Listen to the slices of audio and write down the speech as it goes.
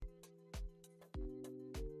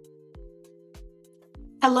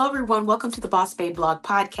Hello, everyone. Welcome to the Boss Babe Blog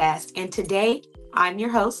podcast. And today I'm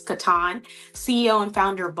your host, Katan, CEO and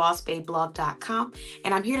founder of BossBabeBlog.com.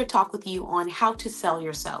 And I'm here to talk with you on how to sell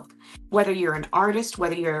yourself. Whether you're an artist,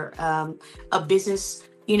 whether you're a business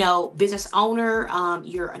owner,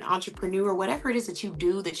 you're an entrepreneur, whatever it is that you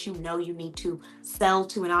do that you know you need to sell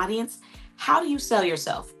to an audience, how do you sell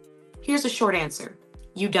yourself? Here's a short answer: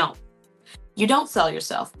 you don't. You don't sell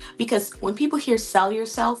yourself, because when people hear sell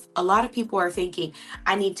yourself, a lot of people are thinking,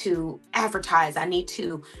 I need to advertise, I need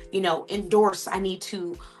to, endorse, I need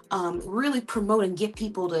to really promote and get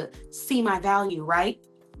people to see my value, right?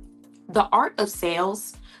 The art of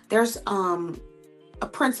sales, there's a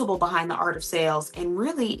principle behind the art of sales. And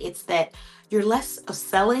really, it's that you're less of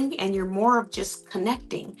selling and you're more of just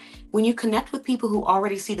connecting. When you connect with people who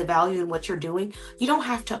already see the value in what you're doing, you don't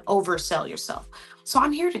have to oversell yourself. So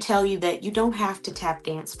I'm here to tell you that you don't have to tap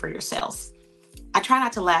dance for your sales. I try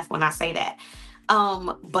not to laugh when I say that,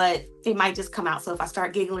 but it might just come out. So if I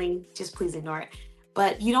start giggling, just please ignore it.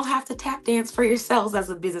 But you don't have to tap dance for yourselves as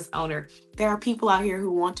a business owner. There are people out here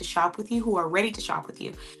who want to shop with you, who are ready to shop with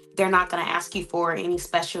you. They're not going to ask you for any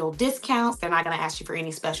special discounts. They're not going to ask you for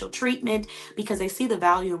any special treatment, because they see the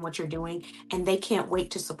value in what you're doing and they can't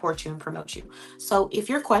wait to support you and promote you. So if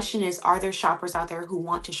your question is, are there shoppers out there who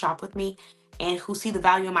want to shop with me and who see the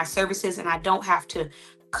value in my services, and I don't have to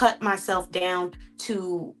cut myself down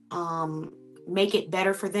to make it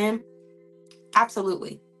better for them?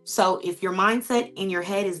 Absolutely. So if your mindset in your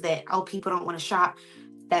head is that, oh, people don't want to shop,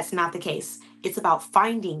 that's not the case. It's about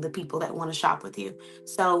finding the people that want to shop with you.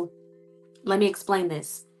 So let me explain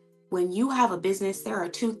this. When you have a business, there are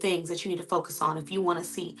two things that you need to focus on if you want to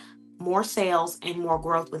see more sales and more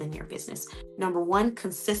growth within your business. Number one,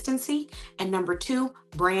 consistency. And number two,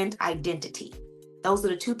 brand identity. Those are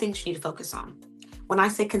the two things you need to focus on. When I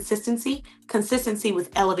say consistency, consistency with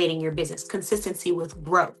elevating your business, consistency with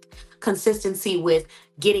growth, consistency with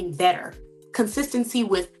getting better, consistency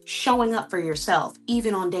with showing up for yourself,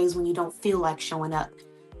 even on days when you don't feel like showing up,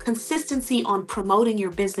 consistency on promoting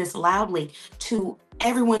your business loudly to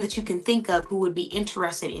everyone that you can think of who would be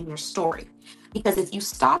interested in your story. Because if you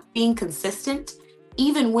stop being consistent,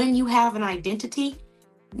 even when you have an identity,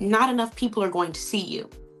 not enough people are going to see you.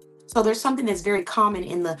 So there's something that's very common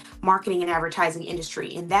in the marketing and advertising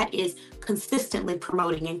industry, and that is consistently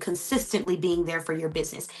promoting and consistently being there for your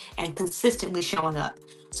business and consistently showing up.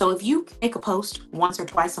 So if you make a post once or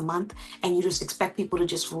twice a month and you just expect people to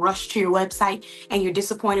just rush to your website and you're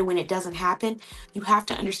disappointed when it doesn't happen, you have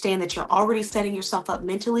to understand that you're already setting yourself up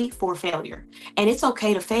mentally for failure. And it's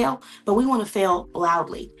okay to fail, but we want to fail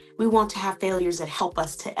loudly. We want to have failures that help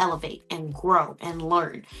us to elevate and grow and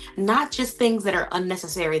learn, not just things that are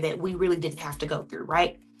unnecessary that we really didn't have to go through,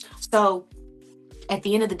 right? So at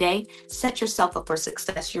the end of the day, set yourself up for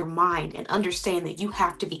success, your mind, and understand that you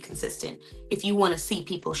have to be consistent if you want to see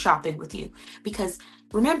people shopping with you. Because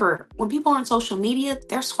remember, when people are on social media,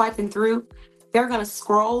 they're swiping through, they're going to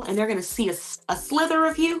scroll and they're going to see a slither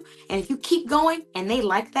of you. And if you keep going and they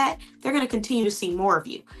like that, they're going to continue to see more of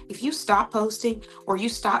you. If you stop posting or you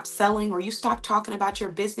stop selling or you stop talking about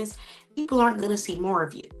your business, people aren't going to see more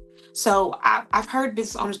of you. So I've heard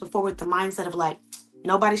business owners before with the mindset of like,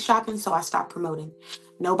 nobody's shopping, so I stopped promoting.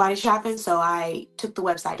 Nobody's shopping, so I took the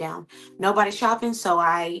website down. Nobody's shopping, so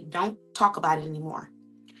I don't talk about it anymore.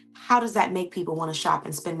 How does that make people want to shop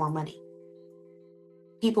and spend more money?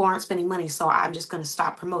 People aren't spending money, so I'm just going to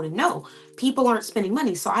stop promoting. No, people aren't spending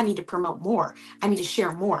money, so I need to promote more. I need to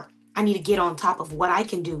share more. I need to get on top of what I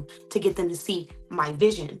can do to get them to see my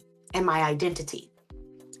vision and my identity.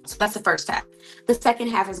 So that's the first half. The second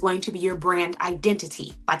half is going to be your brand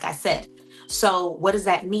identity, like I said. So what does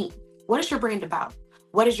that mean? What is your brand about?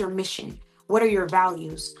 What is your mission? What are your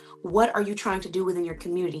values? What are you trying to do within your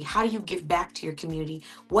community? How do you give back to your community?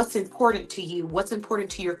 What's important to you? What's important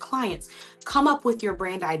to your clients? Come up with your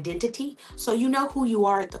brand identity so you know who you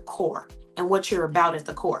are at the core and what you're about at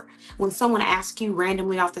the core. When someone asks you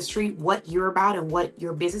randomly off the street what you're about and what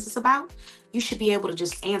your business is about, you should be able to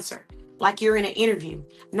just answer like you're in an interview,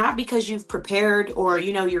 not because you've prepared or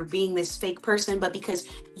you're being this fake person, but because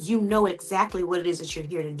you know exactly what it is that you're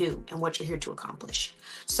here to do and what you're here to accomplish.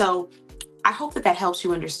 So I hope that helps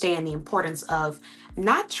you understand the importance of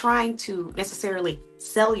not trying to necessarily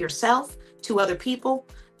sell yourself to other people,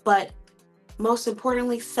 but most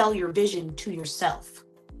importantly, sell your vision to yourself.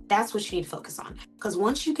 That's what you need to focus on. Because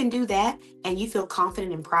once you can do that and you feel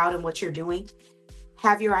confident and proud in what you're doing,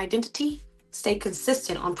 have your identity, stay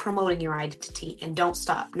consistent on promoting your identity, and don't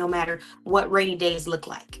stop, no matter what rainy days look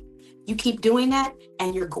like. You keep doing that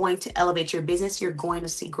and you're going to elevate your business. You're going to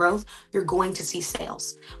see growth. You're going to see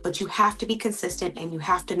sales. But you have to be consistent and you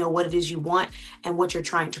have to know what it is you want and what you're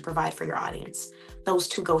trying to provide for your audience. Those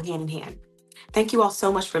two go hand in hand. Thank you all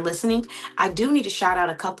so much for listening. I do need to shout out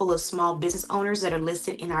a couple of small business owners that are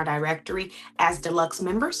listed in our directory as deluxe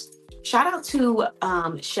members. Shout out to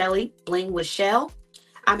Shelly Bling with Shell.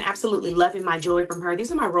 I'm absolutely loving my jewelry from her.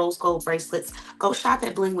 These are my rose gold bracelets. Go shop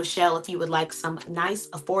at Bling with Shell if you would like some nice,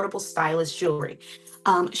 affordable, stylish jewelry.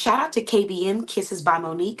 Shout out to KBM Kisses by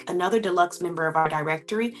Monique, another deluxe member of our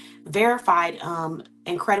directory, verified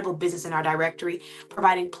incredible business in our directory,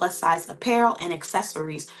 providing plus size apparel and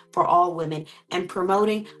accessories for all women and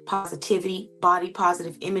promoting positivity, body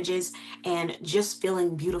positive images, and just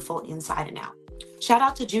feeling beautiful inside and out. Shout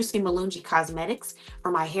out to Juicy Malungi Cosmetics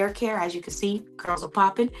for my hair care. As you can see, curls are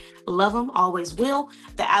popping. Love them, always will.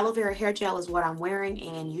 The aloe vera hair gel is what I'm wearing,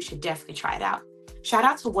 and you should definitely try it out. Shout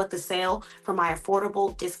out to What the Sale for my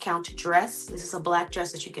affordable discount dress. This is a black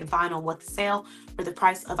dress that you can find on What the Sale for the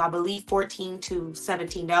price of, I believe, $14 to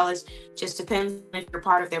 $17. Just depends if you're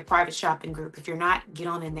part of their private shopping group. If you're not, get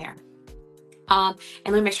on in there. And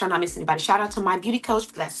let me make sure I'm not missing anybody. Shout out to my beauty coach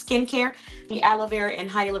for that skincare, the aloe vera and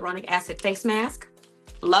hyaluronic acid face mask.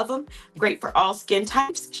 Love them. Great for all skin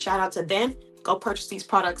types. Shout out to them. Go purchase these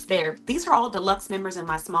products there. These are all deluxe members in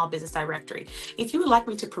my small business directory. If you would like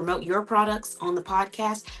me to promote your products on the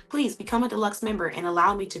podcast, please become a deluxe member and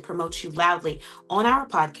allow me to promote you loudly on our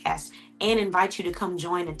podcast and invite you to come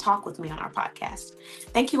join and talk with me on our podcast.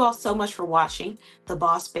 Thank you all so much for watching the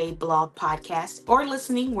Boss Babe Blog podcast or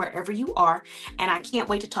listening wherever you are. And I can't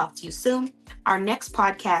wait to talk to you soon. Our next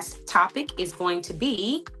podcast topic is going to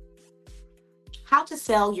be how to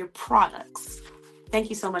sell your products. Thank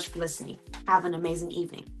you so much for listening. Have an amazing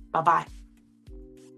evening. Bye-bye.